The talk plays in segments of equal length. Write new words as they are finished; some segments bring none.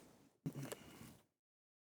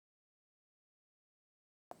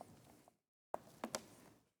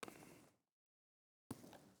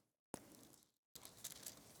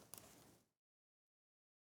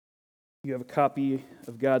You have a copy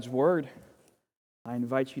of God's Word. I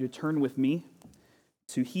invite you to turn with me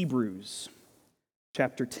to Hebrews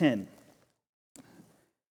chapter 10. I'm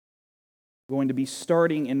going to be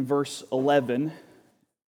starting in verse 11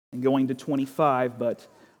 and going to 25, but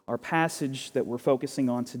our passage that we're focusing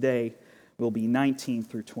on today will be 19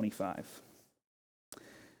 through 25.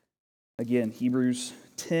 Again, Hebrews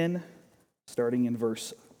 10, starting in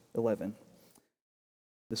verse 11.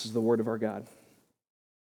 This is the word of our God.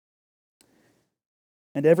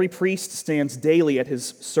 And every priest stands daily at his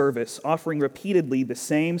service, offering repeatedly the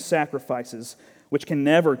same sacrifices, which can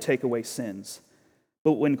never take away sins.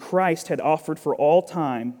 But when Christ had offered for all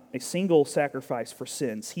time a single sacrifice for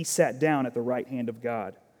sins, he sat down at the right hand of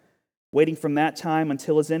God, waiting from that time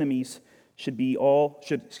until his enemies should be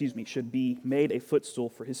made a footstool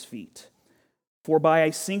for his feet. For by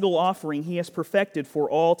a single offering he has perfected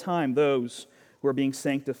for all time those who are being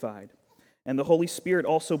sanctified. And the Holy Spirit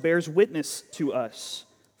also bears witness to us.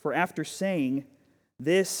 For after saying,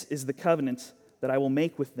 "This is the covenant that I will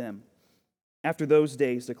make with them after those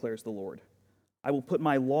days," declares the Lord, "I will put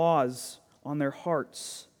my laws on their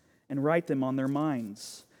hearts and write them on their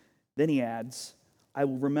minds." Then he adds, "I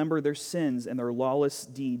will remember their sins and their lawless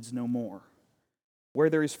deeds no more. Where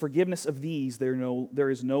there is forgiveness of these, there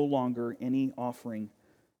is no longer any offering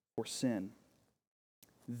for sin.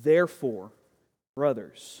 Therefore,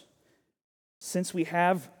 brothers, since we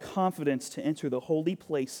have confidence to enter the holy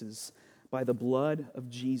places by the blood of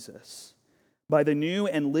Jesus, by the new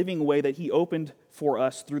and living way that he opened for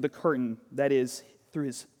us through the curtain, that is, through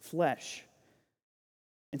his flesh.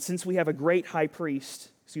 And since we have a great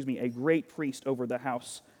priest over the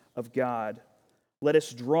house of God, let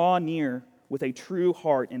us draw near with a true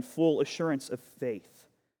heart and full assurance of faith,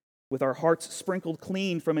 with our hearts sprinkled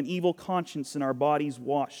clean from an evil conscience and our bodies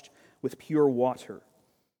washed with pure water.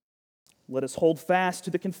 Let us hold fast to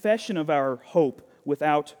the confession of our hope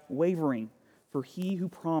without wavering, for he who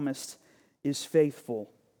promised is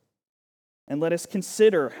faithful. And let us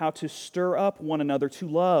consider how to stir up one another to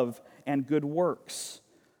love and good works,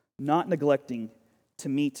 not neglecting to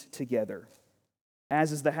meet together,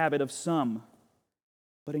 as is the habit of some,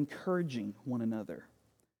 but encouraging one another,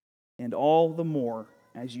 and all the more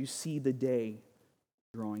as you see the day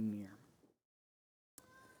drawing near.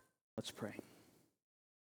 Let's pray.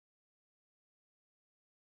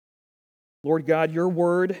 Lord God, your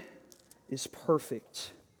word is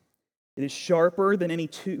perfect. It is sharper than any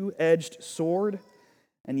two-edged sword,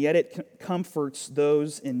 and yet it comforts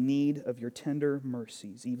those in need of your tender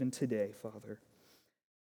mercies, even today, Father.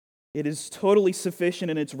 It is totally sufficient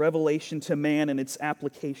in its revelation to man and its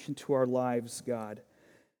application to our lives, God.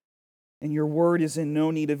 And your word is in no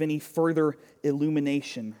need of any further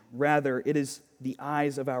illumination. Rather, it is the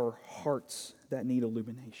eyes of our hearts that need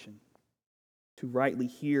illumination to rightly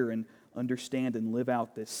hear and understand and live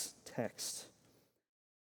out this text.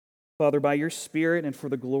 Father, by your Spirit and for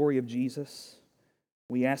the glory of Jesus,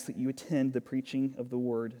 we ask that you attend the preaching of the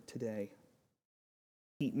word today.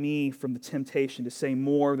 Keep me from the temptation to say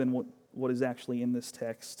more than what is actually in this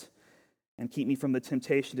text, and keep me from the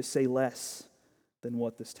temptation to say less than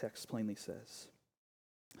what this text plainly says.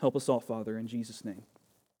 Help us all, Father, in Jesus' name.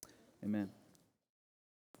 Amen.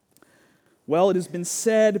 Well, it has been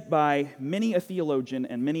said by many a theologian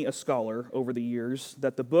and many a scholar over the years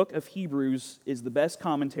that the book of Hebrews is the best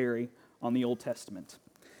commentary on the Old Testament,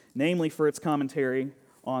 namely for its commentary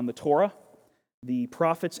on the Torah, the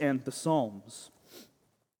prophets, and the Psalms.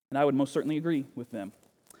 And I would most certainly agree with them.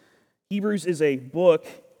 Hebrews is a book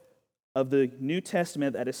of the New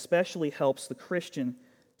Testament that especially helps the Christian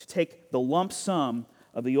to take the lump sum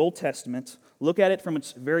of the Old Testament, look at it from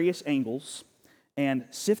its various angles, and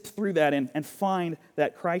sift through that and find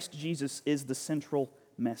that Christ Jesus is the central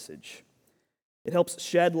message. It helps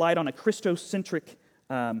shed light on a Christocentric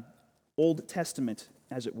Old Testament,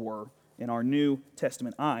 as it were, in our New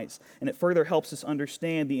Testament eyes. And it further helps us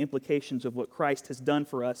understand the implications of what Christ has done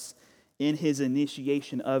for us in his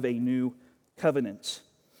initiation of a new covenant,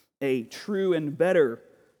 a true and better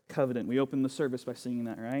covenant. We opened the service by singing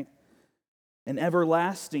that, right? An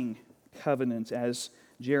everlasting covenant, as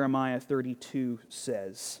Jeremiah 32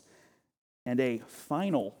 says, and a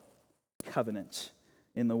final covenant,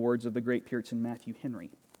 in the words of the great Puritan Matthew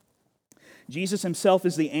Henry. Jesus himself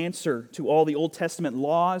is the answer to all the Old Testament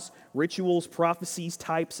laws, rituals, prophecies,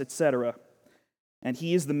 types, etc. And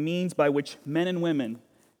he is the means by which men and women,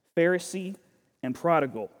 Pharisee and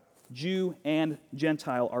prodigal, Jew and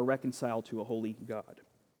Gentile, are reconciled to a holy God.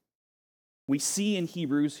 We see in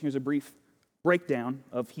Hebrews, here's a brief breakdown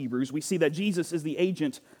of Hebrews, we see that Jesus is the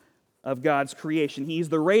agent of God's creation. He is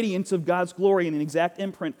the radiance of God's glory and an exact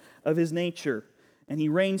imprint of his nature. and he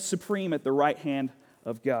reigns supreme at the right hand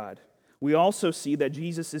of God. We also see that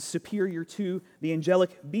Jesus is superior to the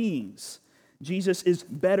angelic beings. Jesus is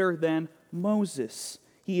better than Moses.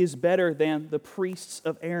 He is better than the priests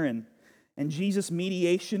of Aaron. And Jesus'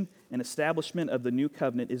 mediation and establishment of the new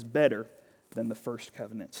covenant is better than the first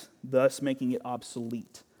covenant, thus making it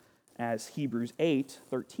obsolete, as Hebrews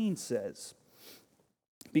 8:13 says.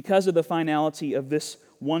 Because of the finality of this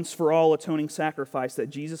once-for-all atoning sacrifice that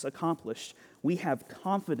Jesus accomplished, we have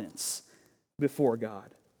confidence before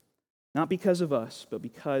God. Not because of us, but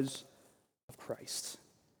because of Christ.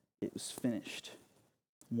 It was finished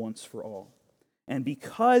once for all. And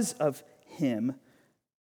because of him,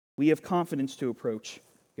 we have confidence to approach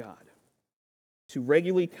God, to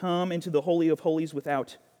regularly come into the Holy of Holies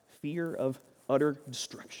without fear of utter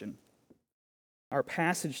destruction. Our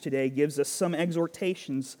passage today gives us some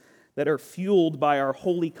exhortations that are fueled by our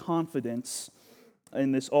holy confidence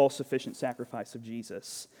in this all-sufficient sacrifice of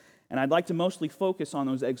Jesus. And I'd like to mostly focus on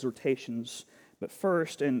those exhortations, but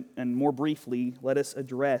first and more briefly, let us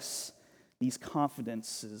address these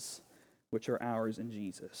confidences which are ours in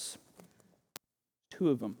Jesus. Two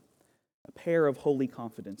of them, a pair of holy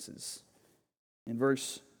confidences. In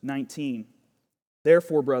verse 19,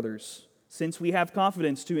 therefore, brothers, since we have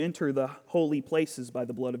confidence to enter the holy places by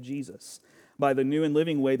the blood of Jesus, by the new and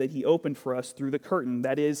living way that he opened for us through the curtain,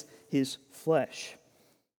 that is, his flesh.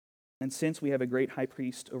 And since we have a great high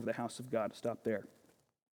priest over the house of God, stop there.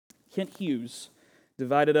 Kent Hughes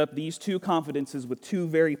divided up these two confidences with two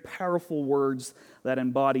very powerful words that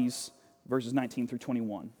embodies verses 19 through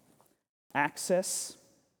 21. Access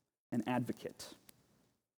and advocate.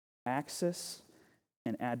 Access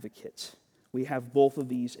and advocate. We have both of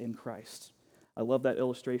these in Christ. I love that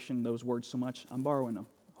illustration, those words so much, I'm borrowing them.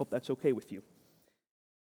 Hope that's okay with you.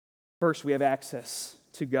 First, we have access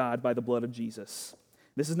to God by the blood of Jesus.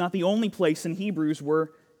 This is not the only place in Hebrews where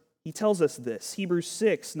he tells us this. Hebrews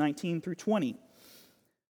 6:19 through 20.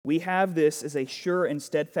 We have this as a sure and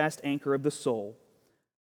steadfast anchor of the soul.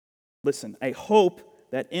 Listen, a hope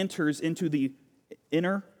that enters into the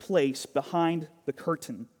inner place behind the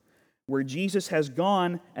curtain, where Jesus has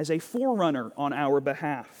gone as a forerunner on our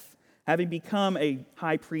behalf, having become a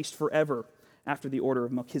high priest forever after the order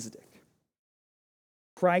of Melchizedek.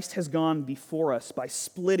 Christ has gone before us by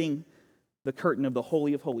splitting the curtain of the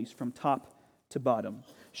Holy of Holies from top to bottom,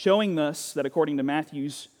 showing us that according to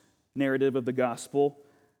Matthew's narrative of the gospel,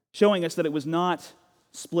 showing us that it was not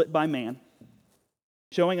split by man,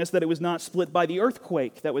 showing us that it was not split by the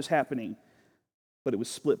earthquake that was happening, but it was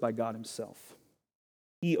split by God himself.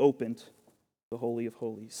 He opened the Holy of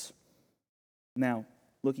Holies. Now,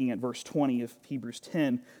 looking at verse 20 of Hebrews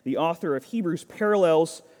 10, the author of Hebrews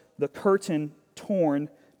parallels the curtain torn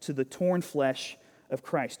to the torn flesh of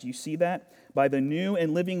Christ. Do you see that? By the new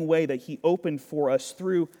and living way that he opened for us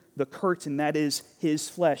through the curtain, that is his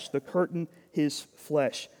flesh. The curtain, his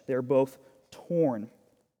flesh. They're both torn.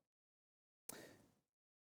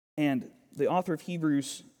 And the author of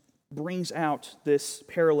Hebrews brings out this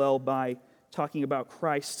parallel by talking about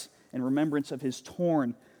Christ in remembrance of his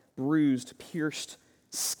torn, bruised, pierced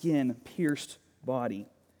skin, pierced body.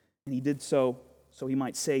 And he did so he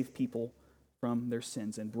might save people from their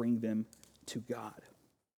sins and bring them to God.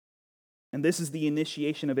 And this is the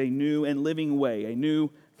initiation of a new and living way, a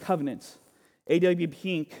new covenant. A.W.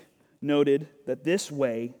 Pink noted that this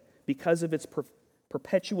way, because of its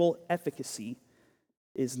perpetual efficacy,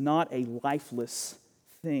 is not a lifeless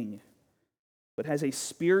thing, but has a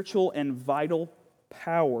spiritual and vital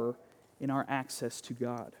power in our access to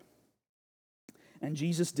God. And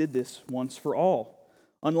Jesus did this once for all.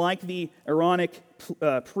 Unlike the Aaronic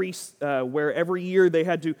priests, where every year they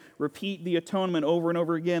had to repeat the atonement over and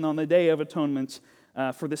over again on the Day of Atonement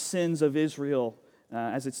for the sins of Israel,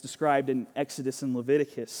 as it's described in Exodus and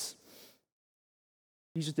Leviticus,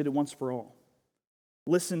 Jesus did it once for all.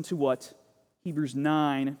 Listen to what Hebrews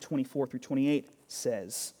 9:24 through 28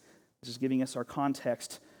 says. This is giving us our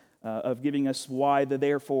context of giving us why the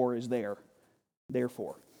therefore is there.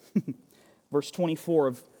 Therefore. Verse 24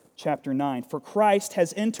 of chapter 9. For Christ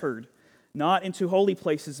has entered not into holy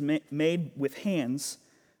places made with hands,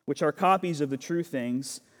 which are copies of the true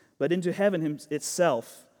things, but into heaven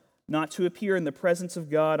itself, not to appear in the presence of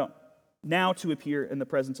God, now to appear in the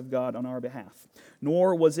presence of God on our behalf.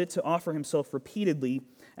 Nor was it to offer himself repeatedly,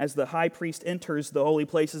 as the high priest enters the holy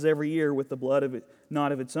places every year with the blood of it,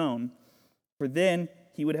 not of its own. For then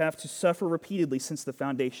he would have to suffer repeatedly since the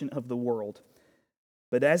foundation of the world.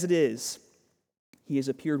 But as it is, he has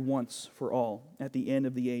appeared once for all at the end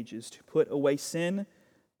of the ages to put away sin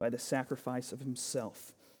by the sacrifice of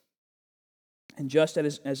himself. And just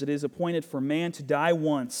as it is appointed for man to die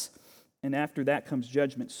once, and after that comes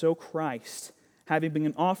judgment, so Christ, having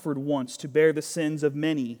been offered once to bear the sins of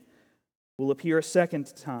many, will appear a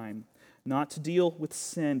second time, not to deal with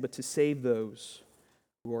sin, but to save those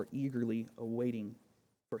who are eagerly awaiting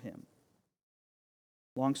for him.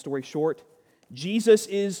 Long story short, Jesus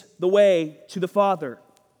is the way to the Father.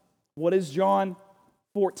 What does John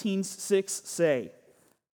 14:6 say?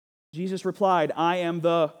 Jesus replied, I am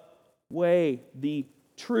the way, the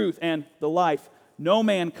truth, and the life. No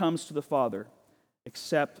man comes to the Father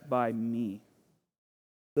except by me.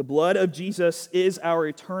 The blood of Jesus is our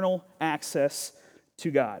eternal access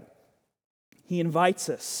to God. He invites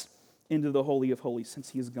us into the Holy of Holies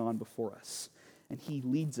since he has gone before us, and he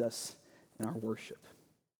leads us in our worship.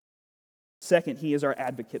 Second, he is our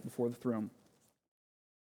advocate before the throne.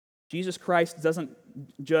 Jesus Christ doesn't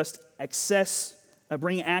just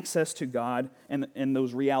bring access to God and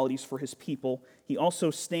those realities for his people. He also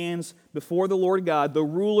stands before the Lord God, the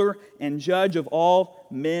ruler and judge of all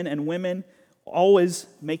men and women, always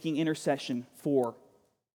making intercession for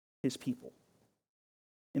his people.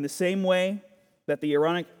 In the same way that the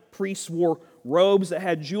Aaronic priests wore robes that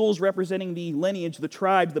had jewels representing the lineage, the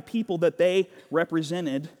tribe, the people that they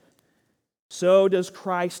represented, so does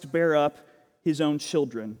Christ bear up his own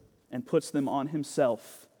children and puts them on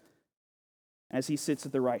himself as he sits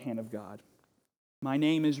at the right hand of God. My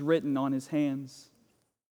name is written on his hands.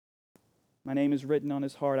 My name is written on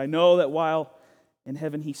his heart. I know that while in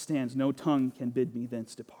heaven he stands, no tongue can bid me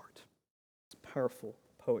thence depart. It's powerful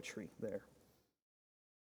poetry there.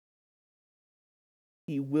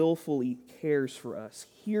 He willfully cares for us,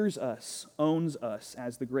 hears us, owns us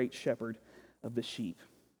as the great shepherd of the sheep.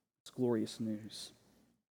 It's glorious news.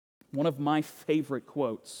 One of my favorite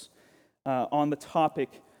quotes on the topic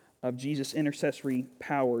of Jesus' intercessory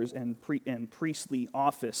powers and priestly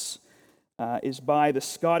office is by the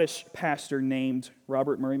Scottish pastor named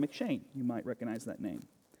Robert Murray McCheyne. You might recognize that name.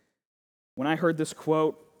 When I heard this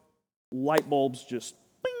quote, light bulbs just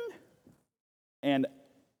bing, and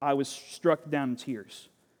I was struck down in tears.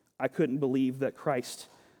 I couldn't believe that Christ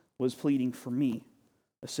was pleading for me,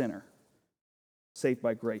 a sinner, saved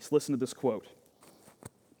by grace. Listen to this quote.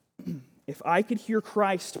 If I could hear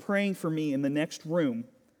Christ praying for me in the next room,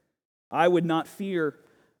 I would not fear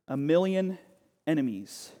 1,000,000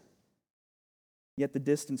 enemies. Yet the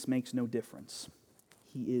distance makes no difference.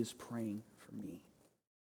 He is praying for me.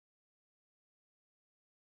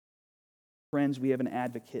 Friends, we have an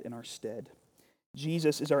advocate in our stead.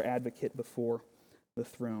 Jesus is our advocate before the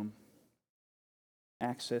throne.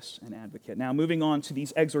 Access and advocate. Now, moving on to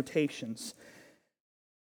these exhortations.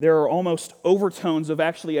 There are almost overtones of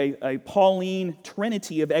actually a Pauline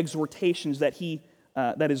trinity of exhortations that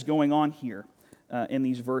is going on here in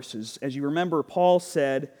these verses. As you remember, Paul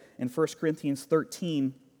said in 1 Corinthians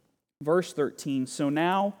 13, verse 13, so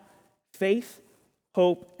now faith,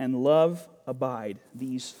 hope, and love abide,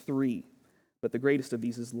 these three. But the greatest of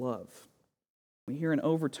these is love. We hear an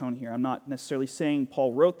overtone here. I'm not necessarily saying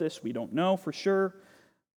Paul wrote this. We don't know for sure.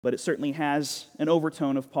 But it certainly has an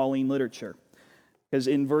overtone of Pauline literature. Because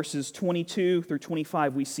in verses 22 through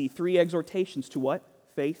 25, we see three exhortations to what?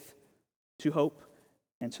 Faith, to hope,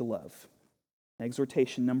 and to love.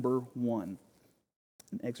 Exhortation number 1,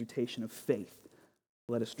 an exhortation of faith.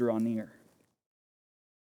 Let us draw near.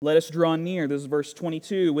 Let us draw near, this is verse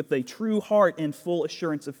 22, with a true heart and full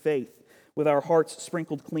assurance of faith, with our hearts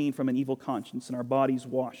sprinkled clean from an evil conscience and our bodies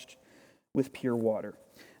washed with pure water.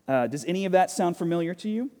 Does any of that sound familiar to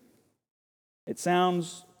you? It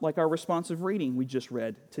sounds like our responsive reading we just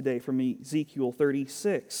read today from Ezekiel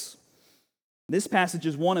 36. This passage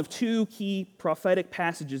is one of two key prophetic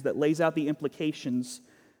passages that lays out the implications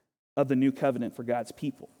of the new covenant for God's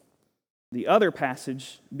people. The other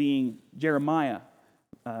passage being Jeremiah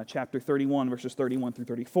chapter 31, verses 31 through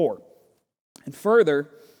 34. And further,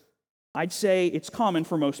 I'd say it's common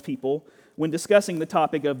for most people when discussing the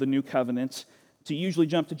topic of the new covenant to usually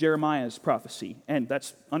jump to Jeremiah's prophecy. And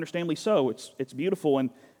that's understandably so. It's beautiful, and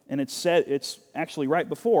it's actually right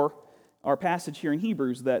before our passage here in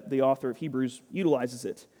Hebrews that the author of Hebrews utilizes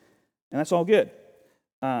it. And that's all good.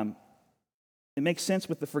 It makes sense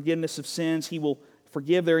with the forgiveness of sins. He will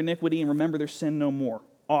forgive their iniquity and remember their sin no more.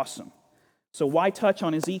 Awesome. So why touch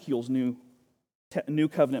on Ezekiel's new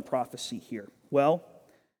covenant prophecy here? Well,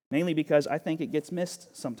 mainly because I think it gets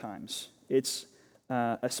missed sometimes. It's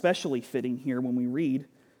especially fitting here when we read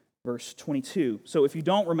verse 22. So if you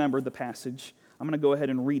don't remember the passage, I'm going to go ahead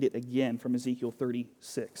and read it again from Ezekiel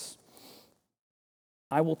 36.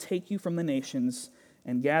 I will take you from the nations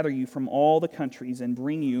and gather you from all the countries and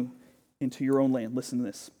bring you into your own land. Listen to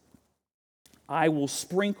this. I will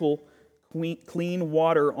sprinkle clean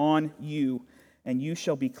water on you, and you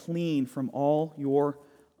shall be clean from all your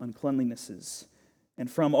uncleanlinesses. And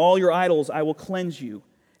from all your idols I will cleanse you,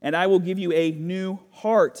 and I will give you a new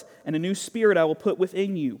heart, and a new spirit I will put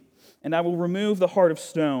within you. And I will remove the heart of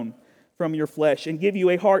stone from your flesh, and give you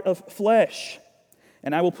a heart of flesh.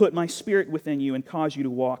 And I will put my spirit within you, and cause you to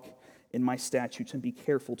walk in my statutes, and be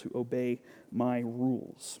careful to obey my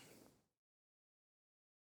rules.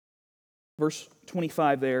 Verse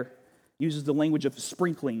 25 there uses the language of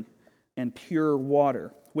sprinkling and pure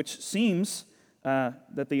water, which seems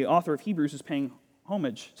that the author of Hebrews is paying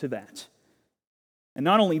homage to that. And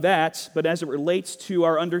not only that, but as it relates to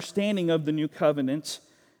our understanding of the new covenant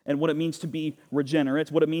and what it means to be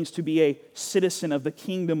regenerate, what it means to be a citizen of the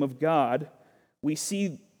kingdom of God, we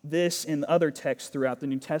see this in other texts throughout the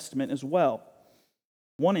New Testament as well.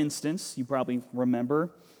 One instance, you probably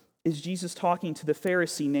remember, is Jesus talking to the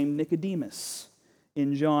Pharisee named Nicodemus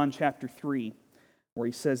in John chapter 3, where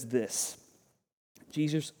he says this.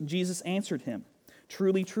 Jesus answered him,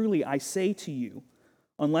 "Truly, truly, I say to you,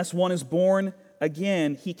 unless one is born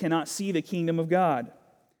again, he cannot see the kingdom of God."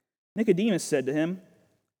 Nicodemus said to him,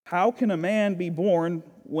 "How can a man be born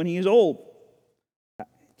when he is old?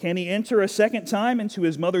 Can he enter a second time into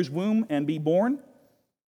his mother's womb and be born?"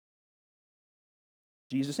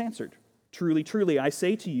 Jesus answered, "Truly, truly, I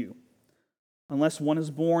say to you, unless one is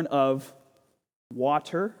born of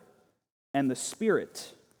water and the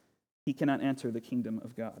Spirit, he cannot enter the kingdom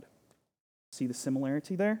of God." See the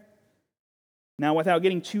similarity there? Now, without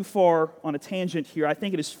getting too far on a tangent here, I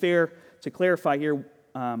think it is fair to clarify here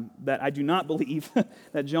that I do not believe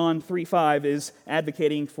that John 3:5 is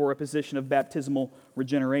advocating for a position of baptismal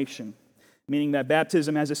regeneration, meaning that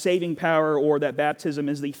baptism has a saving power or that baptism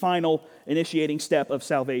is the final initiating step of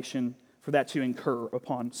salvation for that to incur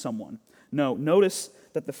upon someone. No, notice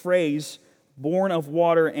that the phrase "born of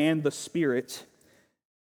water and the Spirit,"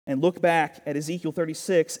 and look back at Ezekiel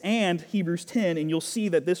 36 and Hebrews 10, and you'll see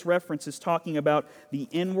that this reference is talking about the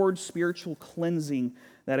inward spiritual cleansing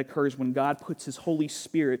that occurs when God puts His Holy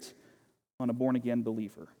Spirit on a born-again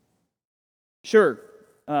believer. Sure,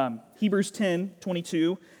 Hebrews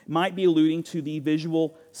 10:22 might be alluding to the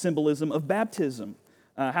visual symbolism of baptism.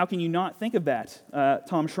 How can you not think of that?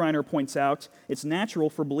 Tom Schreiner points out it's natural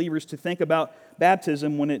for believers to think about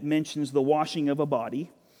baptism when it mentions the washing of a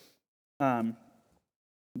body.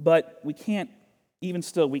 But we can't, even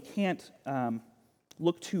still, we can't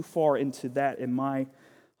look too far into that, in my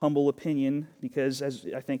humble opinion, because as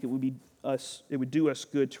I think it would do us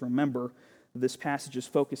good to remember this passage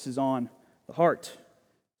focuses on the heart.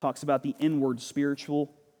 It talks about the inward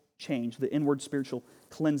spiritual change, the inward spiritual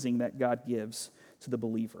cleansing that God gives to the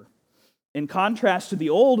believer. In contrast to the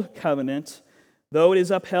old covenant, though it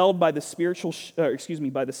is upheld by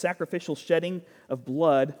the by the sacrificial shedding of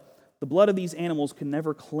blood, the blood of these animals can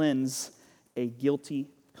never cleanse a guilty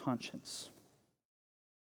conscience.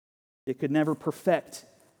 It could never perfect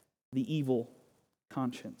the evil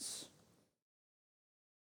conscience.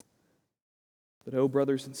 But oh,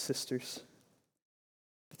 brothers and sisters,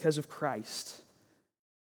 because of Christ,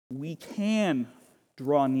 we can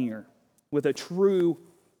draw near with a true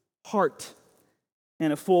heart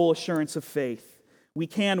and a full assurance of faith. We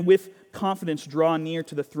can, with confidence, draw near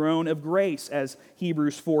to the throne of grace, as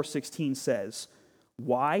Hebrews 4:16 says.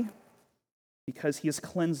 Why? Because He has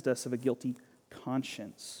cleansed us of a guilty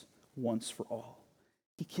conscience once for all.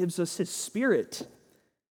 He gives us His Spirit,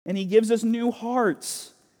 and He gives us new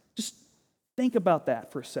hearts. Just think about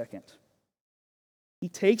that for a second. He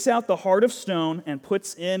takes out the heart of stone and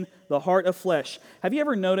puts in the heart of flesh. Have you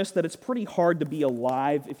ever noticed that it's pretty hard to be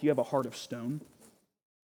alive if you have a heart of stone?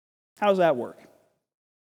 How does that work?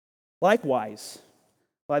 Likewise,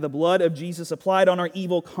 by the blood of Jesus applied on our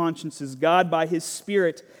evil consciences, God, by His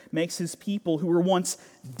Spirit, makes His people who were once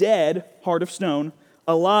dead, heart of stone,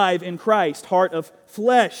 alive in Christ, heart of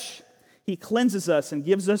flesh. He cleanses us and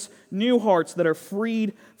gives us new hearts that are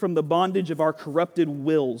freed from the bondage of our corrupted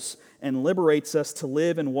wills and liberates us to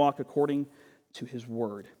live and walk according to His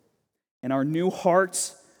Word. And our new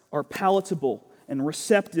hearts are palatable and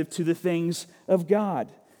receptive to the things of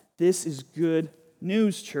God. This is good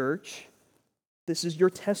news, church. This is your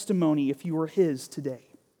testimony if you are His today.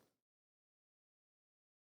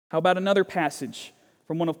 How about another passage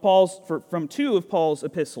from two of Paul's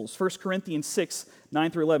epistles, 1 Corinthians 6,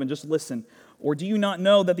 9 through 11. Just listen. "Or do you not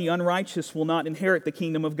know that the unrighteous will not inherit the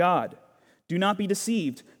kingdom of God? Do not be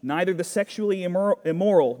deceived. Neither the sexually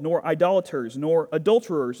immoral, nor idolaters, nor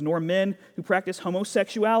adulterers, nor men who practice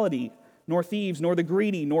homosexuality, nor thieves, nor the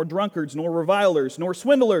greedy, nor drunkards, nor revilers, nor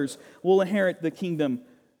swindlers will inherit the kingdom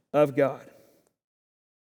of God.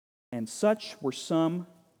 And such were some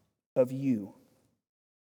of you.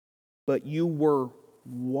 but you were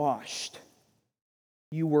washed.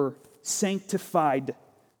 You were sanctified.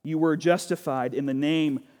 You were justified in the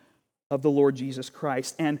name of the Lord Jesus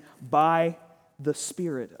Christ and by the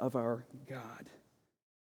Spirit of our God.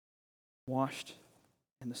 Washed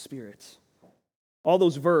in the Spirit. All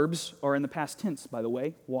those verbs are in the past tense, by the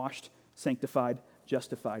way. Washed, sanctified,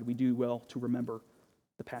 justified. We do well to remember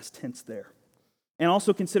the past tense there. And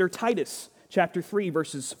also consider Titus chapter 3,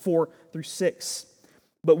 verses 4 through 6.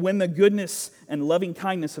 But when the goodness and loving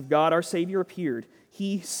kindness of God our Savior appeared,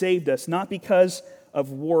 He saved us, not because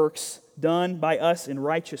of works done by us in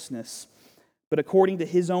righteousness, but according to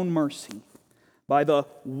His own mercy, by the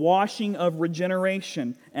washing of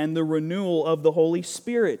regeneration and the renewal of the Holy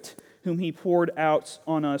Spirit, whom He poured out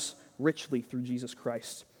on us richly through Jesus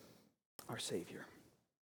Christ, our Savior.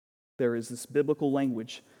 There is this biblical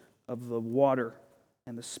language of the water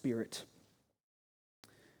and the Spirit.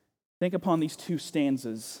 Think upon these two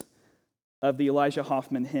stanzas of the Elijah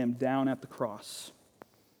Hoffman hymn, Down at the Cross.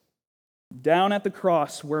 Down at the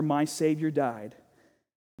cross where my Savior died.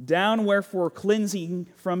 Down where for cleansing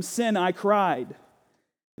from sin I cried.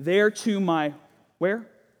 There to my, where?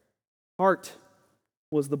 Heart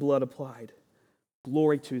was the blood applied.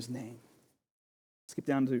 Glory to His name. Skip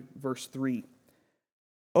down to verse 3.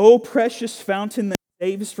 O precious fountain that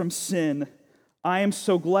saves from sin, I am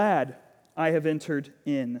so glad I have entered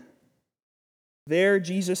in. There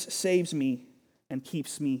Jesus saves me and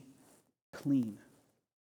keeps me clean.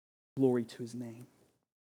 Glory to His name.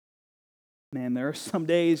 Man, there are some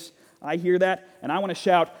days I hear that and I want to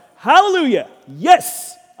shout, hallelujah!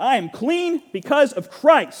 Yes! I am clean because of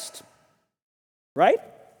Christ. Right?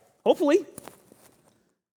 Hopefully.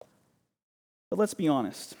 But let's be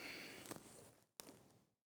honest.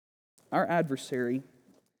 Our adversary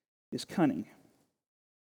is cunning.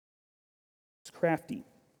 It's crafty.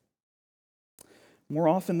 More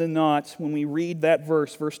often than not, when we read that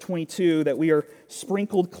verse 22, that we are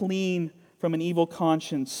sprinkled clean from an evil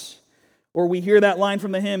conscience, or we hear that line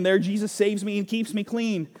from the hymn, there Jesus saves me and keeps me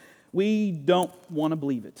clean, we don't want to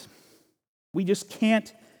believe it. We just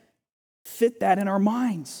can't fit that in our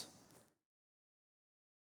minds.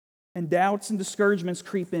 And doubts and discouragements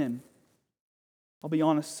creep in. I'll be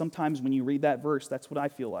honest, sometimes when you read that verse, that's what I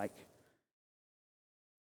feel like.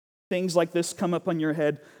 Things like this come up on your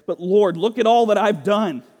head. But Lord, look at all that I've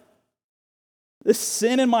done. This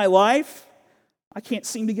sin in my life, I can't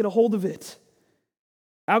seem to get a hold of it.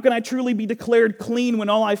 How can I truly be declared clean when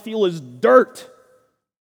all I feel is dirt?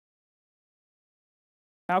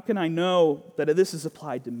 How can I know that this is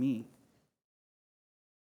applied to me?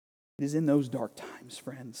 It is in those dark times,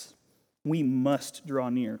 friends, we must draw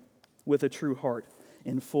near with a true heart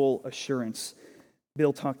in full assurance.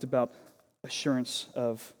 Bill talked about assurance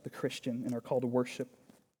of the Christian in our call to worship.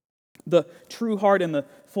 The true heart and the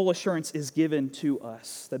full assurance is given to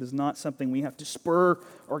us. That is not something we have to spur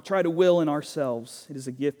or try to will in ourselves. It is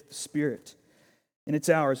a gift of the Spirit, and it's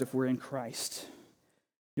ours if we're in Christ.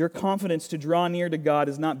 Your confidence to draw near to God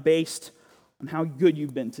is not based on how good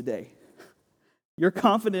you've been today. Your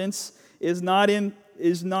confidence is not in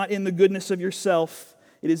the goodness of yourself.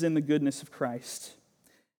 It is in the goodness of Christ.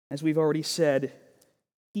 As we've already said,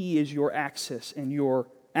 He is your access and your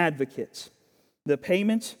advocate. The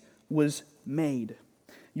payment was made.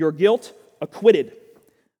 Your guilt acquitted.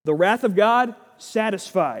 The wrath of God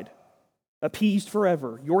satisfied, appeased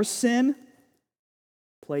forever. Your sin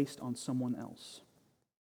placed on someone else.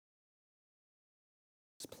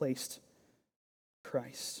 It's placed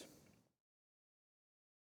Christ.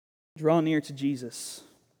 Draw near to Jesus,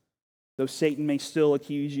 though Satan may still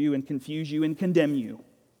accuse you and confuse you and condemn you.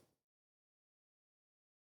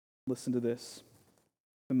 Listen to this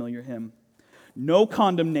familiar hymn. No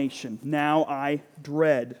condemnation now I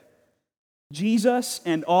dread. Jesus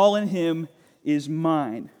and all in Him is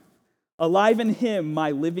mine. Alive in Him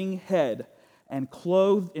my living head, and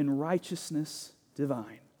clothed in righteousness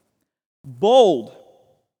divine. Bold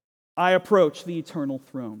I approach the eternal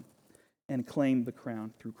throne and claim the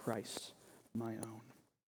crown through Christ my own.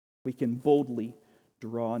 We can boldly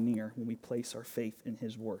draw near when we place our faith in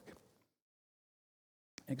His work.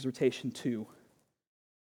 Exhortation 2,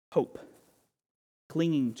 hope,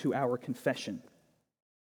 clinging to our confession.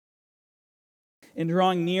 In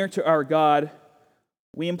drawing near to our God,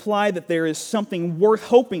 we imply that there is something worth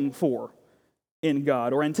hoping for in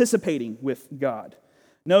God or anticipating with God.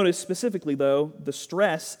 Notice specifically, though, the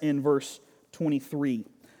stress in verse 23.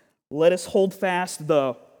 Let us hold fast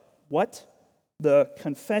the what? The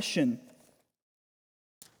confession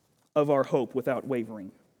of our hope without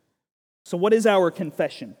wavering. So what is our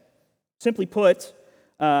confession? Simply put,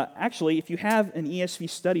 Actually, if you have an ESV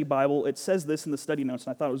study Bible, it says this in the study notes,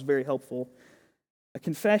 and I thought it was very helpful. A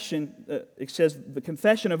confession, it says, the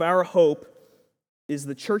confession of our hope is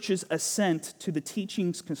the church's assent to the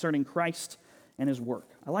teachings concerning Christ and his work.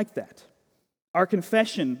 I like that. Our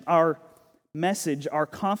confession, our message, our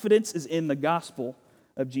confidence is in the gospel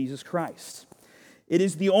of Jesus Christ. It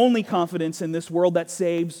is the only confidence in this world that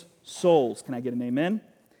saves souls. Can I get an amen?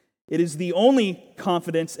 It is the only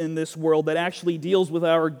confidence in this world that actually deals with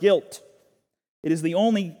our guilt. It is the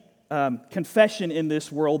only confession in this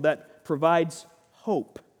world that provides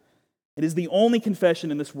hope. It is the only confession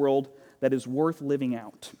in this world that is worth living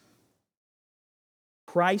out.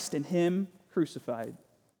 Christ and him crucified.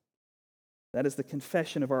 That is the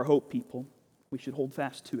confession of our hope, people. We should hold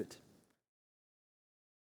fast to it.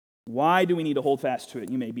 Why do we need to hold fast to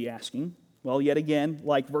it, you may be asking? Well, yet again,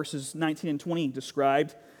 like verses 19 and 20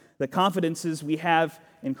 described, the confidences we have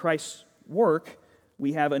in Christ's work,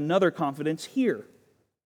 we have another confidence here.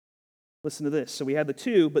 Listen to this. So we had the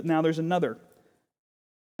two, but now there's another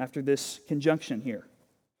after this conjunction here.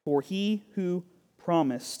 For he who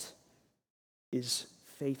promised is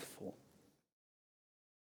faithful.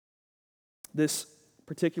 This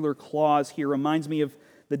particular clause here reminds me of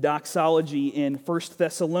the doxology in 1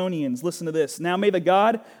 Thessalonians. Listen to this. Now may the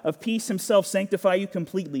God of peace himself sanctify you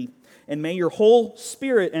completely, and may your whole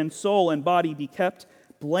spirit and soul and body be kept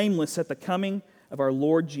blameless at the coming of our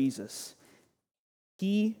Lord Jesus.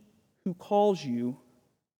 He who calls you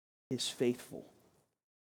is faithful.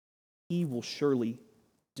 He will surely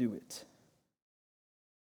do it.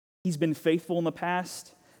 He's been faithful in the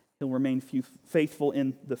past. He'll remain faithful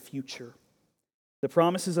in the future. The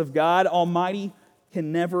promises of God Almighty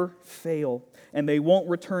can never fail, and they won't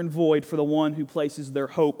return void for the one who places their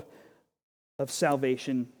hope of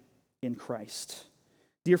salvation in Christ.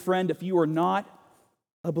 Dear friend, if you are not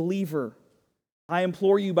a believer, I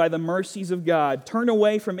implore you by the mercies of God, turn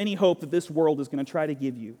away from any hope that this world is going to try to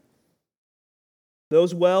give you.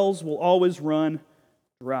 Those wells will always run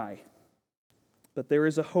dry, but there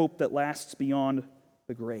is a hope that lasts beyond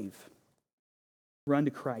the grave. Run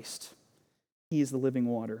to Christ. He is the living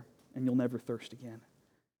water, and you'll never thirst again.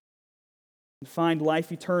 And find life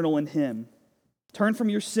eternal in Him. Turn from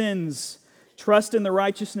your sins. Trust in the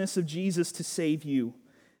righteousness of Jesus to save you,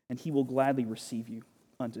 and He will gladly receive you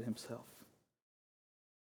unto Himself.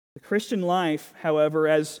 The Christian life, however,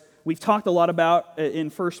 as we've talked a lot about in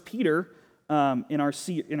 1 Peter, in our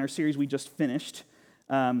series we just finished,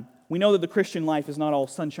 we know that the Christian life is not all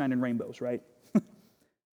sunshine and rainbows, right?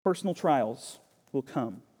 Personal trials will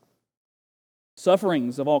come.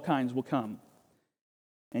 Sufferings of all kinds will come.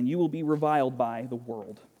 And you will be reviled by the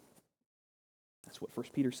world. That's what 1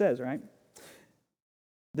 Peter says, right?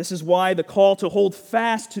 This is why the call to hold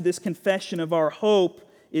fast to this confession of our hope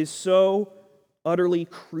is so utterly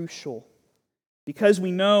crucial. Because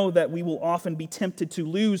we know that we will often be tempted to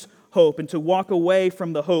lose hope and to walk away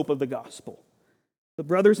from the hope of the gospel. But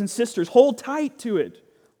brothers and sisters, hold tight to it.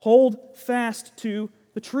 Hold fast to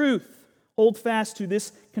the truth. Hold fast to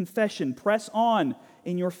this confession. Press on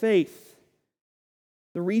in your faith.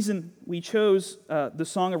 The reason we chose the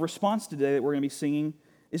song of response today that we're going to be singing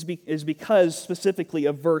is because specifically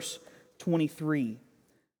of verse 23.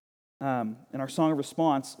 And our song of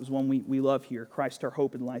response is one we love here, Christ our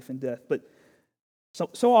hope in life and death. But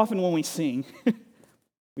so often when we sing,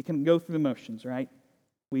 we can go through the motions, right?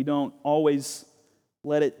 We don't always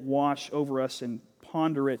let it wash over us and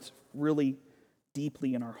ponder it really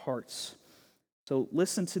deeply in our hearts. So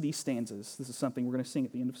listen to these stanzas. This is something we're going to sing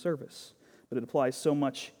at the end of service, but it applies so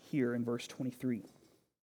much here in verse 23.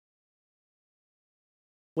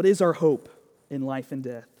 What is our hope in life and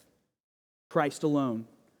death? Christ alone.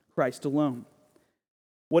 Christ alone.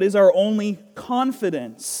 What is our only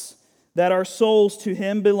confidence? That our souls to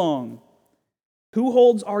Him belong. Who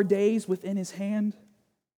holds our days within His hand?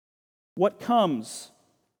 What comes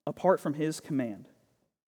apart from His command?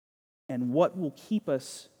 And what will keep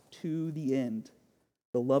us to the end?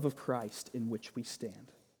 The love of Christ in which we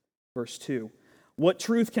stand. Verse 2. What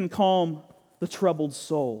truth can calm the troubled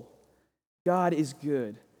soul? God is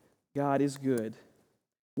good. God is good.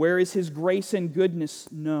 Where is His grace and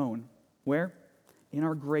goodness known? Where? In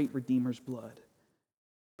our great Redeemer's blood.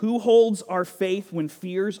 Who holds our faith when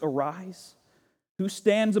fears arise? Who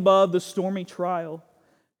stands above the stormy trial?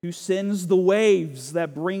 Who sends the waves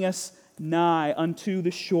that bring us nigh unto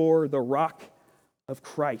the shore, the rock of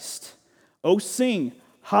Christ? Oh, sing,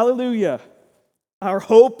 hallelujah, our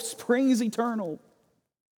hope springs eternal.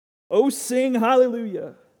 Oh, sing,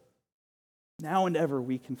 hallelujah. Now and ever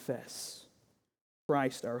we confess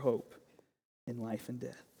Christ our hope in life and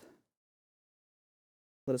death.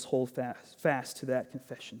 Let us hold fast to that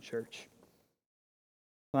confession, church.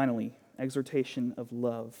 Finally, exhortation of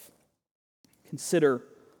love. Consider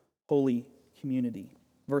holy community.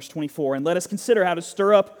 Verse 24, and let us consider how to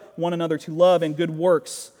stir up one another to love and good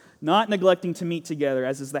works, not neglecting to meet together,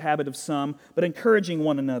 as is the habit of some, but encouraging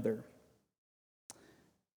one another.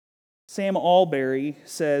 Sam Allberry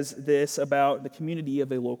says this about the community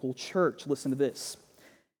of a local church. Listen to this.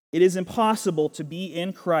 It is impossible to be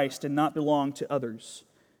in Christ and not belong to others.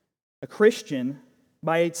 A Christian,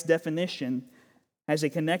 by its definition, has a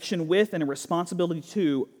connection with and a responsibility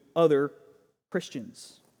to other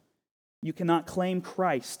Christians. You cannot claim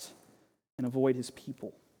Christ and avoid his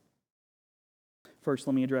people. First,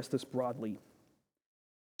 let me address this broadly.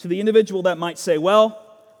 To the individual that might say, well,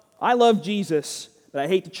 I love Jesus, but I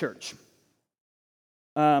hate the church.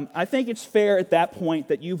 I think it's fair at that point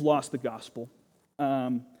that you've lost the gospel.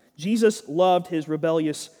 Jesus loved his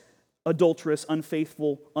rebellious, adulterous,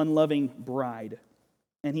 unfaithful, unloving bride,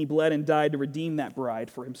 and he bled and died to redeem that bride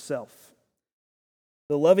for himself.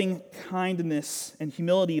 The loving kindness and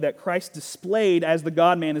humility that Christ displayed as the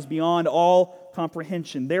God-man is beyond all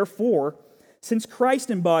comprehension. Therefore, since Christ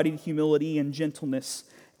embodied humility and gentleness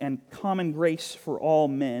and common grace for all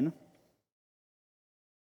men,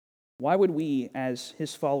 why would we, as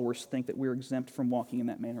his followers, think that we're exempt from walking in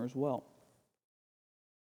that manner as well?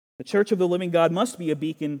 The church of the living God must be a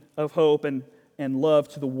beacon of hope and love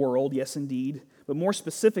to the world, yes indeed, but more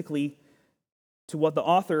specifically to what the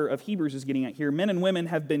author of Hebrews is getting at here. Men and women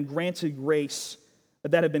have been granted grace,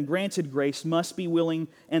 must be willing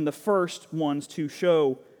and the first ones to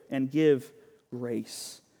show and give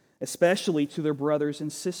grace, especially to their brothers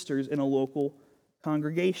and sisters in a local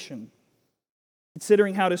congregation.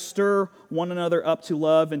 Considering how to stir one another up to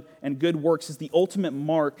love and good works is the ultimate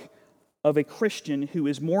mark of a Christian who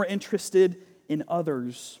is more interested in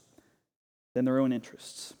others than their own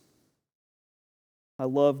interests. I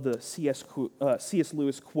love the C.S.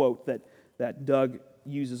 Lewis quote that Doug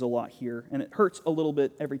uses a lot here, and it hurts a little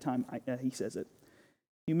bit every time he says it.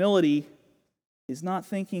 Humility is not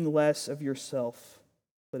thinking less of yourself,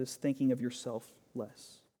 but is thinking of yourself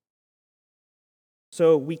less.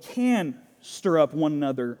 So we can stir up one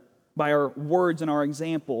another by our words and our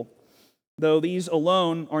example, though these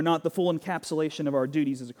alone are not the full encapsulation of our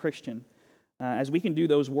duties as a Christian, as we can do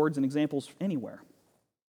those words and examples anywhere.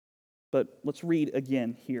 But let's read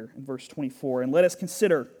again here in verse 24. And let us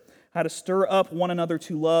consider how to stir up one another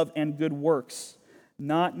to love and good works,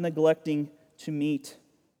 not neglecting to meet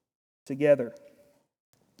together.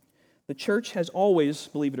 The church has always,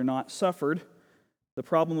 believe it or not, suffered the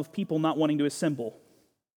problem of people not wanting to assemble.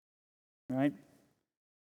 Right?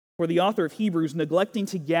 For the author of Hebrews, neglecting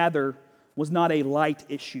to gather was not a light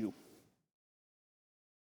issue.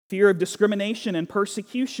 Fear of discrimination and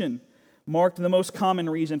persecution marked the most common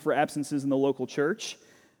reason for absences in the local church.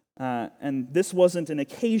 And this wasn't an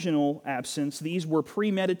occasional absence. These were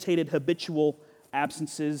premeditated, habitual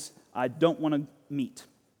absences. I don't want to meet.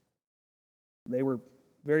 They were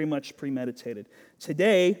very much premeditated.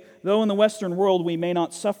 Today, though in the Western world we may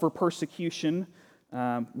not suffer persecution,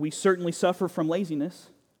 we certainly suffer from laziness.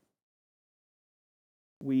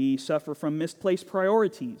 We suffer from misplaced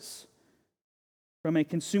priorities, from a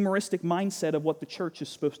consumeristic mindset of what the church is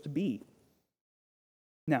supposed to be.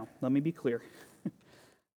 Now, let me be clear.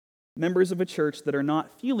 Members of a church that are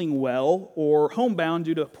not feeling well or homebound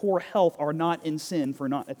due to poor health are not in sin for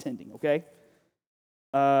not attending, okay?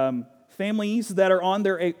 Families that are on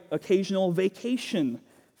their occasional vacation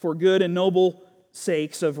for good and noble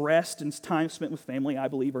sakes of rest and time spent with family, I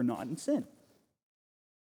believe, are not in sin.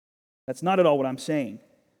 That's not at all what I'm saying.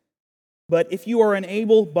 But if you are an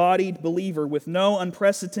able-bodied believer with no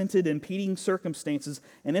unprecedented impeding circumstances,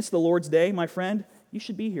 and it's the Lord's day, my friend, you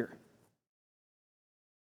should be here.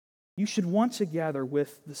 You should want to gather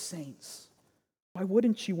with the saints. Why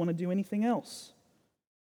wouldn't you want to do anything else?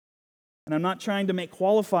 And I'm not trying to make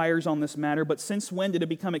qualifiers on this matter, but since when did it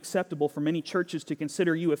become acceptable for many churches to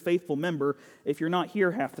consider you a faithful member if you're not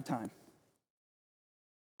here half the time?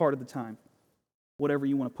 Part of the time. Whatever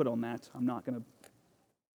you want to put on that. I'm not going to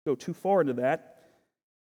go too far into that.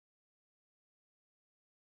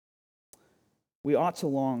 We ought to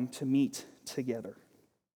long to meet together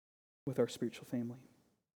with our spiritual family.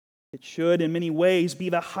 It should, in many ways, be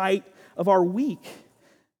the height of our week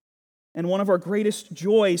and one of our greatest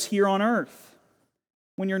joys here on earth.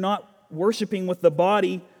 When you're not worshiping with the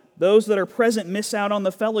body, those that are present miss out on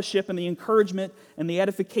the fellowship and the encouragement and the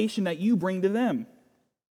edification that you bring to them.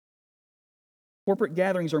 Corporate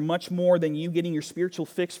gatherings are much more than you getting your spiritual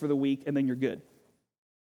fix for the week and then you're good.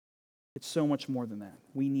 It's so much more than that.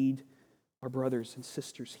 We need our brothers and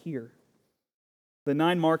sisters here. The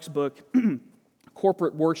 9 Marks book,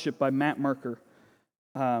 Corporate Worship by Matt Merker,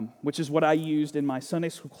 which is what I used in my Sunday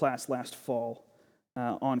school class last fall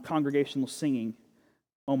on congregational singing.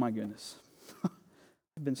 Oh my goodness.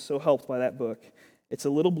 I've been so helped by that book. It's a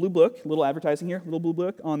little blue book, little advertising here, little blue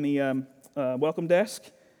book on the welcome desk.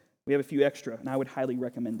 We have a few extra, and I would highly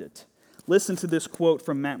recommend it. Listen to this quote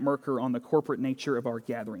from Matt Merker on the corporate nature of our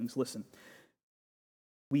gatherings. Listen.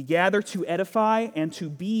 We gather to edify and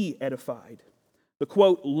to be edified. The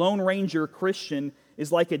quote, Lone Ranger Christian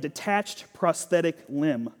is like a detached prosthetic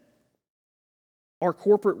limb. Our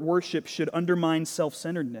corporate worship should undermine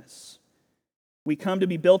self-centeredness. We come to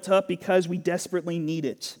be built up because we desperately need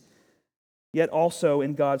it. Yet also,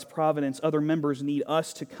 in God's providence, other members need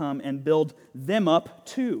us to come and build them up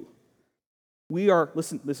too.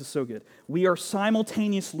 Listen, this is so good. We are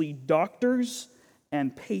simultaneously doctors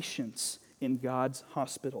and patients in God's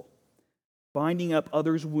hospital, binding up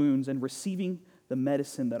others' wounds and receiving the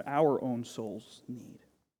medicine that our own souls need.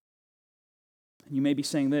 And you may be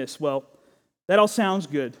saying this, well, that all sounds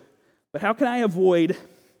good, but how can I avoid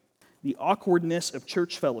the awkwardness of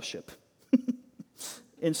church fellowship?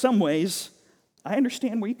 In some ways, I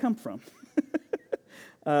understand where you come from.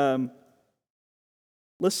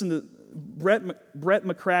 Listen to Brett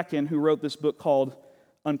McCracken, who wrote this book called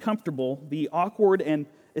Uncomfortable, The Awkward and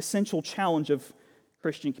Essential Challenge of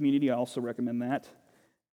Christian Community. I also recommend that.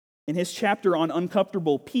 In his chapter on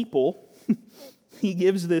uncomfortable people, he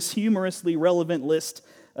gives this humorously relevant list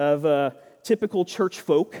of typical church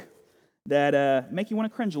folk that make you want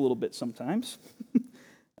to cringe a little bit sometimes.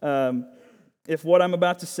 If what I'm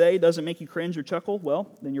about to say doesn't make you cringe or chuckle, well,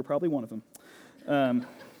 then you're probably one of them.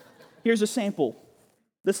 Here's a sample.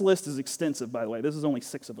 This list is extensive, by the way. This is only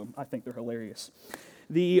 6 of them. I think they're hilarious.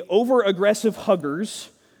 The over-aggressive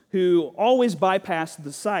huggers who always bypass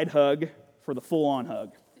the side hug for the full-on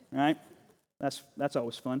hug, right? That's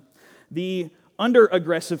always fun. The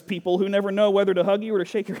under-aggressive people who never know whether to hug you or to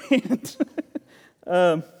shake your hand.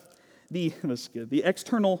 That's good. The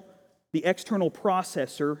external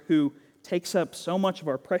processor who takes up so much of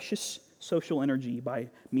our precious social energy by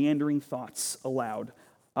meandering thoughts aloud,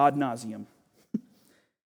 ad nauseum.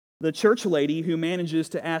 The church lady who manages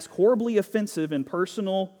to ask horribly offensive and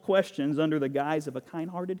personal questions under the guise of a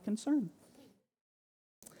kind-hearted concern.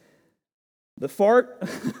 The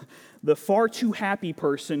far too happy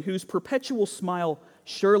person whose perpetual smile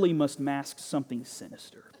surely must mask something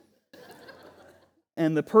sinister.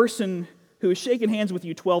 And the person who has shaken hands with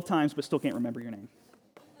you 12 times but still can't remember your name.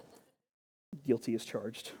 Guilty as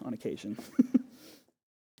charged on occasion.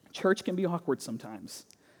 Church can be awkward sometimes.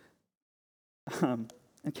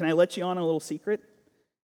 And can I let you on a little secret?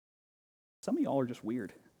 Some of y'all are just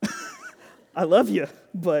weird. I love you,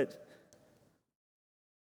 but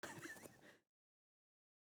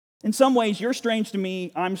in some ways you're strange to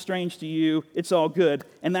me, I'm strange to you, it's all good,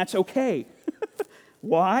 and that's okay.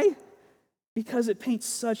 Why? Because it paints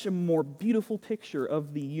such a more beautiful picture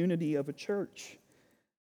of the unity of a church.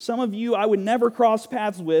 Some of you I would never cross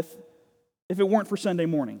paths with if it weren't for Sunday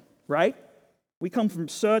morning, right? We come from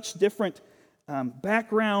such different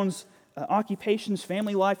backgrounds, occupations,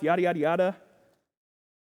 family life, yada, yada, yada.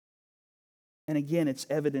 And again, it's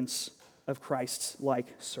evidence of Christ's like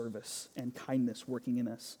service and kindness working in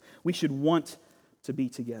us. We should want to be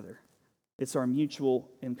together. It's our mutual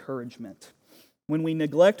encouragement. When we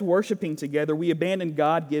neglect worshiping together, we abandon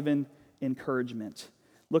God-given encouragement.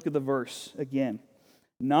 Look at the verse again.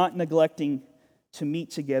 Not neglecting to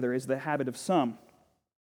meet together is the habit of some,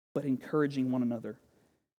 but encouraging one another.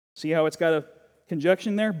 See how it's got a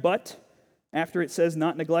conjunction there? But, after it says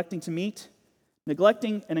not neglecting to meet,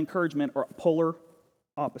 neglecting and encouragement are polar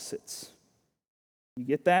opposites. You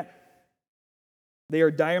get that? They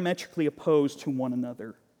are diametrically opposed to one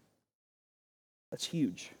another. That's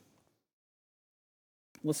huge.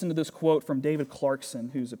 Listen to this quote from David Clarkson,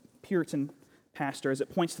 who's a Puritan pastor, as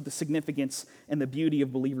it points to the significance and the beauty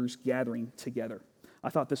of believers gathering together. I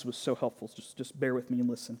thought this was so helpful. Just bear with me and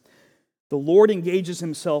listen. The Lord engages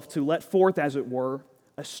himself to let forth, as it were,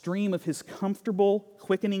 a stream of his comfortable,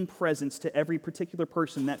 quickening presence to every particular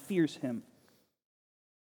person that fears him.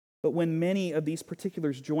 But when many of these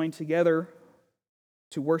particulars join together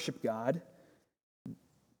to worship God,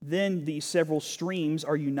 then these several streams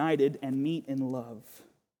are united and meet in love,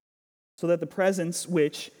 so that the presence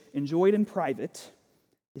which, enjoyed in private,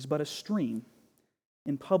 is but a stream,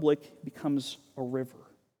 in public becomes a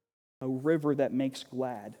river that makes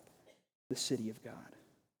glad the city of God.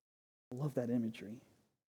 I love that imagery.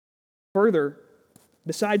 Further,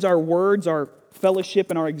 besides our words, our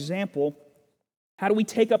fellowship, and our example, how do we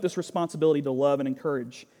take up this responsibility to love and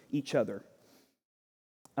encourage each other?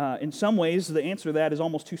 In some ways, the answer to that is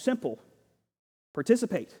almost too simple.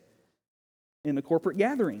 Participate in the corporate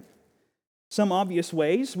gathering. Some obvious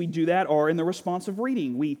ways we do that are in the responsive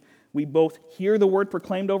reading. We both hear the word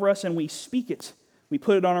proclaimed over us and we speak it. We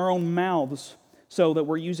put it on our own mouths so that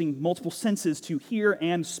we're using multiple senses to hear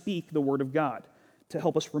and speak the word of God to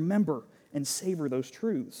help us remember and savor those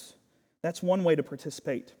truths. That's one way to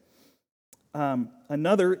participate.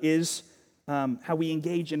 Another is how we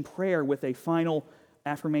engage in prayer with a final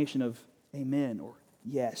affirmation of amen or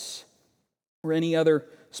yes, or any other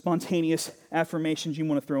spontaneous affirmations you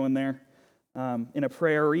want to throw in there in a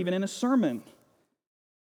prayer or even in a sermon.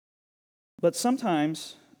 But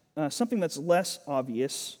sometimes something that's less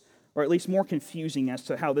obvious, or at least more confusing as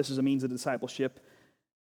to how this is a means of discipleship,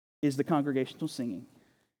 is the congregational singing.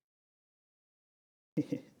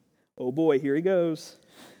 Oh boy, here he goes.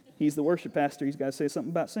 He's the worship pastor. He's got to say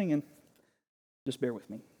something about singing. Just bear with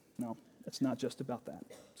me. No, it's not just about that.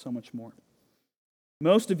 So much more.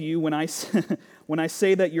 Most of you, when I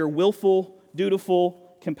say that your willful,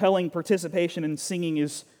 dutiful, compelling participation in singing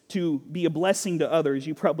is to be a blessing to others,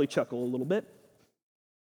 you probably chuckle a little bit.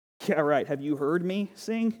 Yeah, right. Have you heard me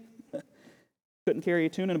sing? Couldn't carry a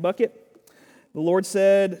tune in a bucket. The Lord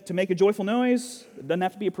said to make a joyful noise. It doesn't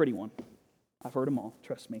have to be a pretty one. I've heard them all,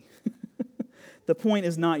 trust me. The point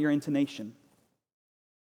is not your intonation.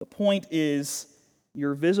 The point is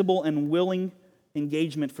your visible and willing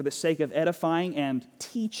engagement for the sake of edifying and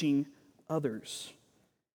teaching others.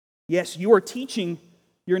 Yes, you are teaching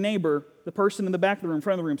your neighbor, the person in the back of the room,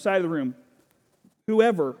 front of the room, side of the room,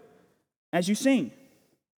 whoever, as you sing.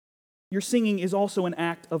 Your singing is also an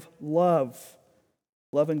act of love.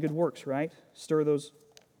 Love and good works, right? Stir those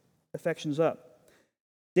affections up.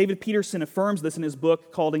 David Peterson affirms this in his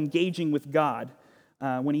book called Engaging with God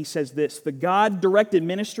when he says this: the God-directed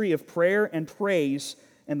ministry of prayer and praise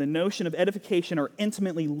and the notion of edification are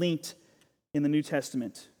intimately linked in the New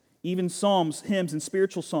Testament. Even psalms, hymns, and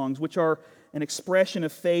spiritual songs, which are an expression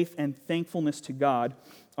of faith and thankfulness to God,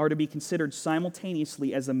 are to be considered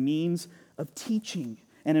simultaneously as a means of teaching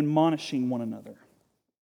and admonishing one another.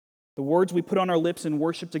 The words we put on our lips in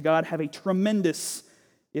worship to God have a tremendous,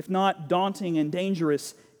 if not daunting and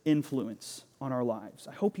dangerous, influence on our lives.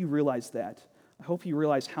 I hope you realize that. I hope you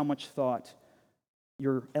realize how much thought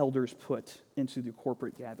your elders put into the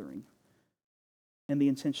corporate gathering and the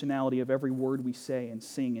intentionality of every word we say and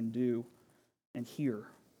sing and do and hear.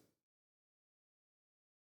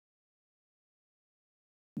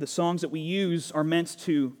 The songs that we use are meant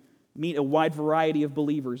to meet a wide variety of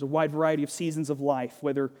believers, a wide variety of seasons of life,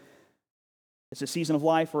 whether it's a season of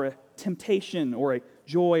life or a temptation or a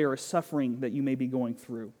joy or a suffering that you may be going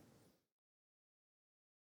through.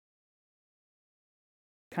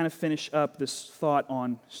 Kind of finish up this thought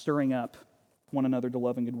on stirring up one another to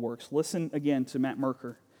love and good works. Listen again to Matt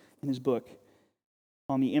Merker in his book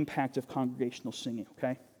on the impact of congregational singing,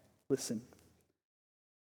 okay? Listen.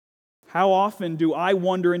 How often do I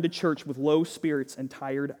wander into church with low spirits and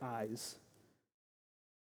tired eyes?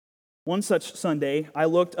 One such Sunday, I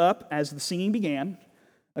looked up as the singing began.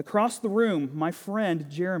 Across the room, my friend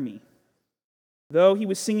Jeremy. Though he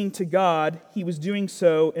was singing to God, he was doing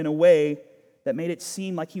so in a way that made it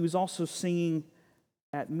seem like he was also singing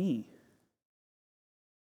at me.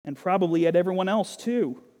 And probably at everyone else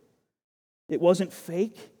too. It wasn't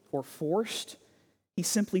fake or forced. He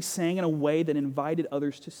simply sang in a way that invited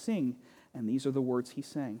others to sing. And these are the words he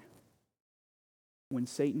sang. When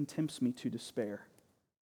Satan tempts me to despair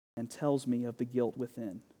and tells me of the guilt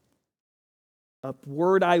within,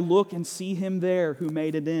 upward I look and see him there who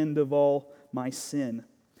made an end of all my sin.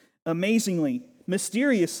 Amazingly,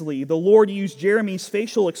 mysteriously, the Lord used Jeremy's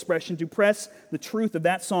facial expression to press the truth of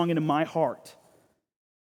that song into my heart.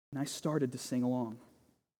 And I started to sing along.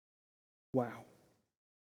 Wow.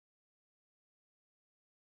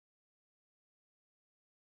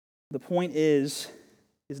 The point is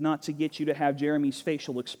not to get you to have Jeremy's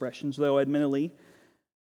facial expressions, though admittedly,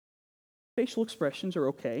 facial expressions are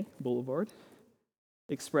okay, Boulevard.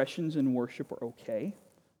 Expressions in worship are okay.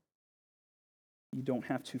 You don't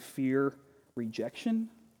have to fear rejection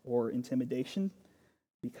or intimidation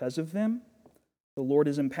because of them. The Lord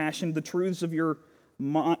has impassioned the truths of the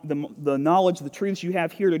knowledge, the truths you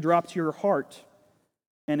have here to drop to your heart,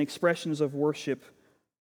 and expressions of worship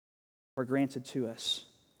are granted to us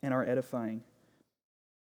and are edifying.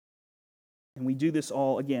 And we do this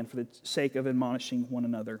all, again, for the sake of admonishing one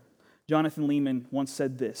another. Jonathan Lehman once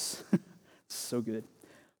said this, it's so good,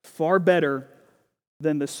 far better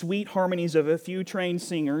than the sweet harmonies of a few trained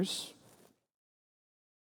singers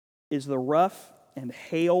is the rough and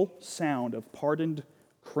hale sound of pardoned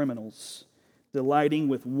criminals, delighting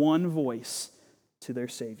with one voice to their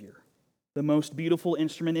Savior. The most beautiful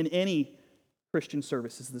instrument in any Christian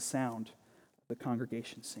service is the sound of the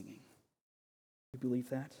congregation singing. Do you believe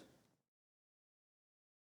that?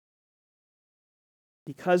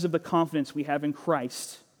 Because of the confidence we have in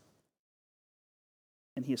Christ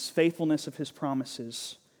and His faithfulness of His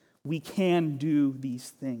promises, we can do these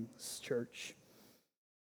things, church.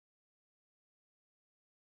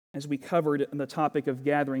 As we covered the topic of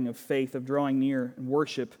gathering, of faith, of drawing near and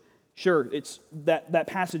worship, sure, it's that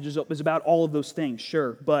passage is about all of those things,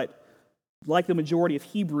 sure, but like the majority of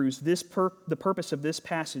Hebrews, the purpose of this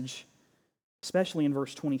passage, especially in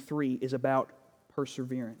verse 23, is about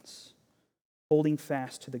perseverance, holding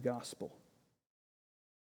fast to the gospel.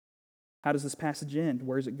 How does this passage end?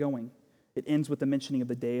 Where is it going? It ends with the mentioning of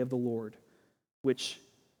the day of the Lord, which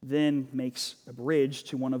then makes a bridge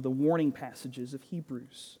to one of the warning passages of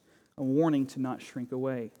Hebrews, a warning to not shrink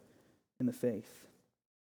away in the faith.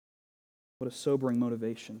 What a sobering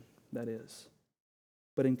motivation that is.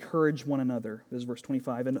 But encourage one another, this is verse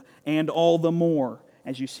 25, and all the more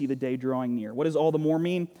as you see the day drawing near. What does all the more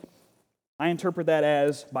mean? I interpret that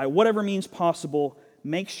as, by whatever means possible,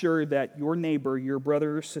 make sure that your neighbor, your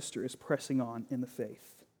brother or sister is pressing on in the faith.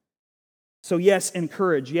 So yes,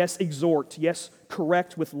 encourage, yes, exhort, yes,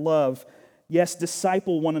 correct with love, yes,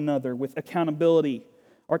 disciple one another with accountability.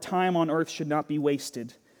 Our time on earth should not be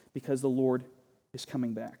wasted because the Lord is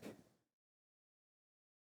coming back.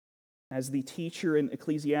 As the teacher in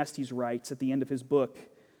Ecclesiastes writes at the end of his book,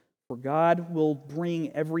 for God will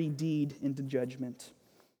bring every deed into judgment,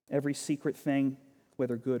 every secret thing,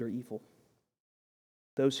 whether good or evil.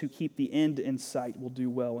 Those who keep the end in sight will do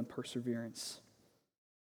well in perseverance.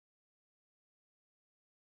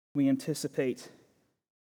 We anticipate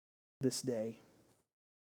this day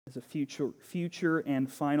as a future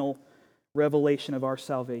and final revelation of our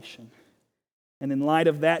salvation. And in light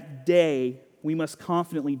of that day, we must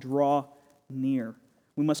confidently draw near.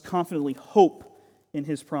 We must confidently hope in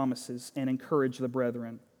His promises and encourage the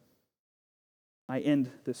brethren. I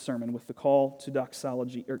end this sermon with the call to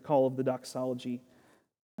doxology, or call of the doxology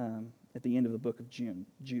at the end of the book of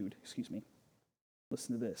Jude.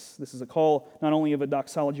 Listen to this. This is a call not only of a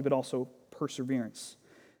doxology, but also perseverance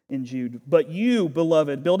in Jude. But you,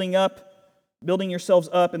 beloved, building yourselves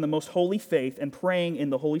up in the most holy faith and praying in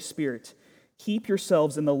the Holy Spirit, keep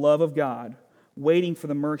yourselves in the love of God, waiting for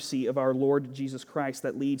the mercy of our Lord Jesus Christ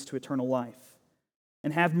that leads to eternal life.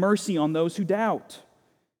 And have mercy on those who doubt.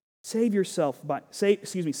 Save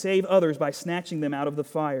others by snatching them out of the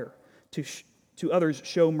fire. To others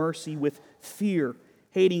show mercy with fear,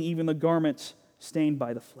 hating even the garments stained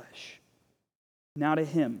by the flesh. Now to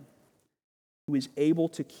Him who is able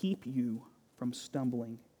to keep you from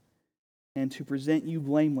stumbling and to present you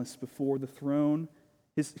blameless before the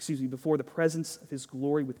before the presence of His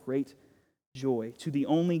glory with great joy. To the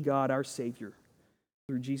only God, our Savior,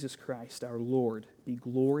 through Jesus Christ, our Lord, be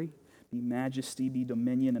glory, be majesty, be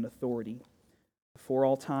dominion and authority before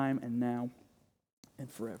all time and now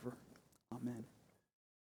and forever. Amen.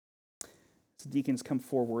 As the deacons come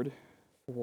forward.